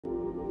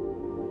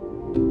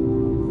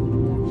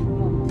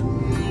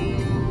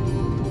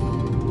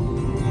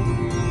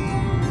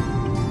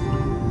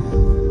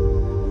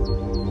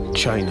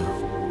China,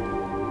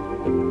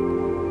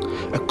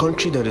 a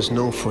country that is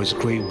known for its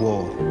Great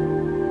Wall.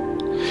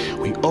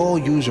 We all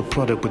use a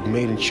product with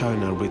 "Made in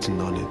China" written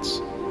on it.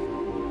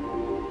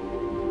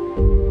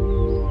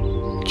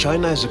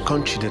 China is a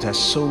country that has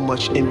so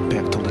much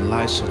impact on the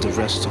lives of the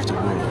rest of the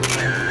world.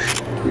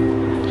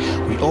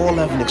 We all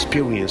have an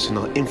experience and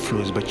are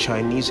influenced by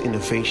Chinese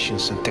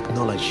innovations and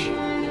technology.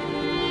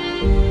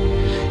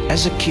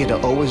 As a kid, I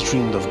always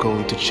dreamed of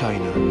going to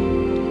China,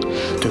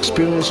 to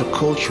experience a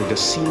culture that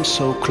seems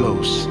so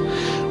close,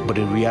 but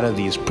in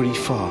reality is pretty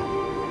far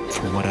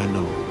from what I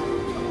know.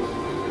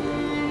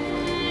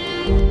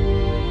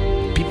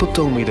 People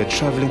told me that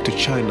traveling to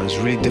China is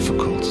really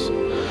difficult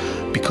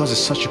because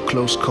it's such a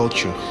close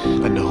culture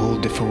and a whole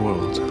different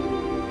world.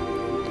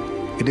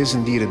 It is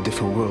indeed a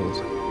different world,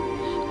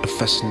 a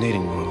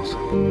fascinating world.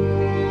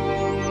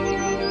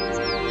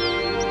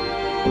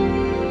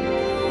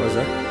 What's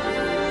that?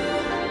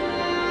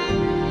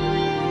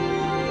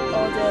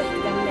 All the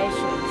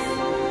examinations.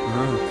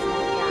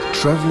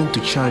 Traveling to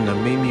China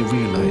made me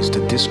realize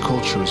that this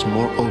culture is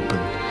more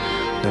open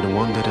than the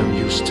one that I'm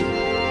used to.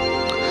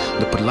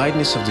 The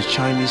politeness of the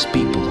Chinese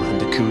people and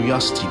the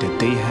curiosity that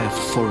they have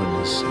for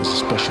foreigners is a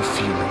special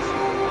feeling.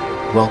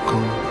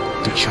 Welcome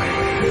to China.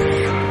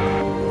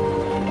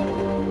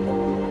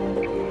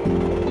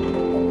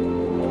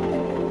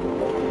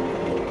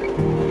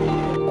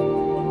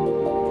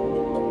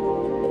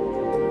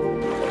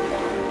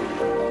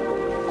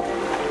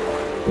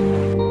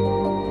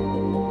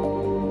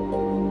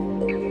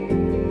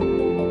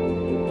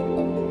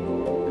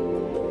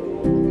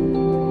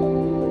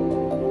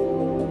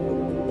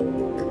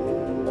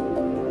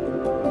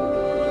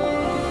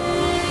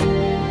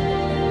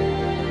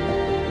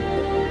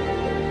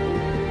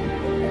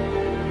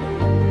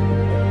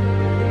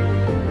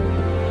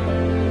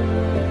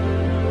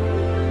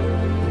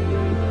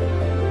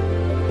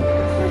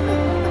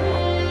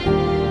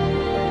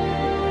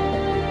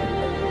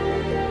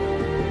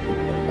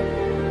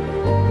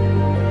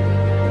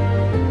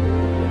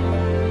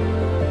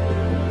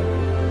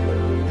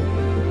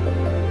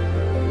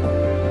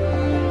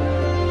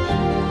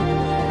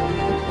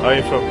 Where are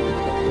you from?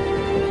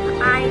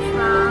 I'm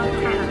from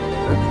China.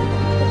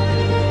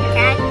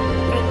 Can I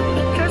take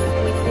pictures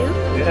with you?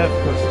 Yeah, of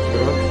course, if you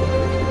want.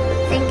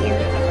 Thank you.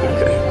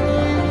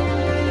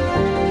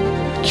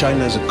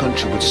 China is a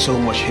country with so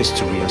much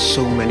history and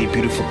so many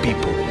beautiful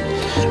people.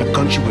 A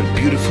country with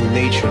beautiful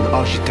nature and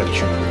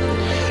architecture.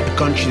 A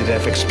country that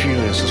I've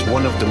experienced as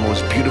one of the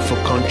most beautiful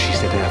countries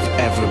that I have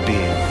ever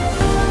been.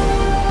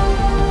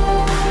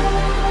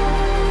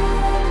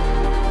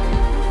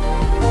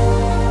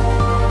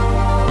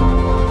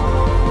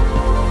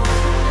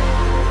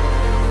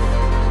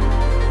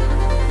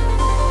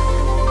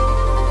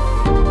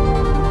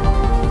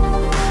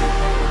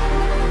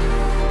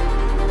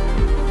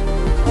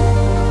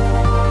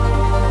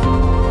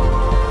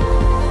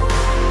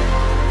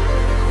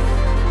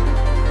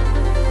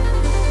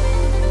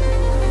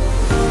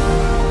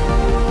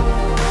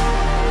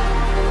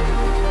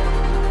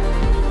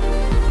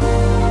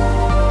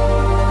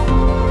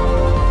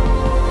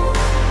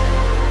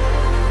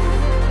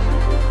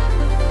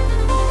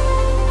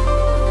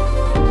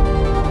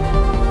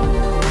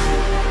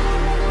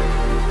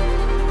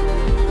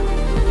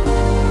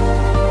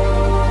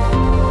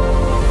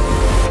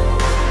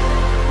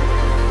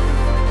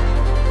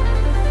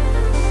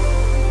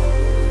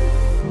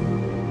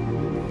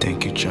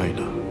 Thank you,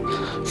 China,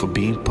 for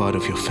being part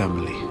of your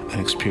family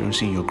and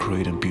experiencing your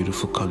great and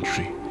beautiful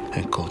country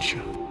and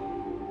culture.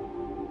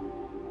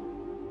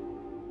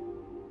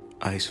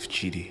 Eyes of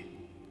Chidi.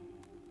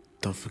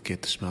 Don't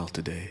forget to smile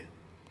today.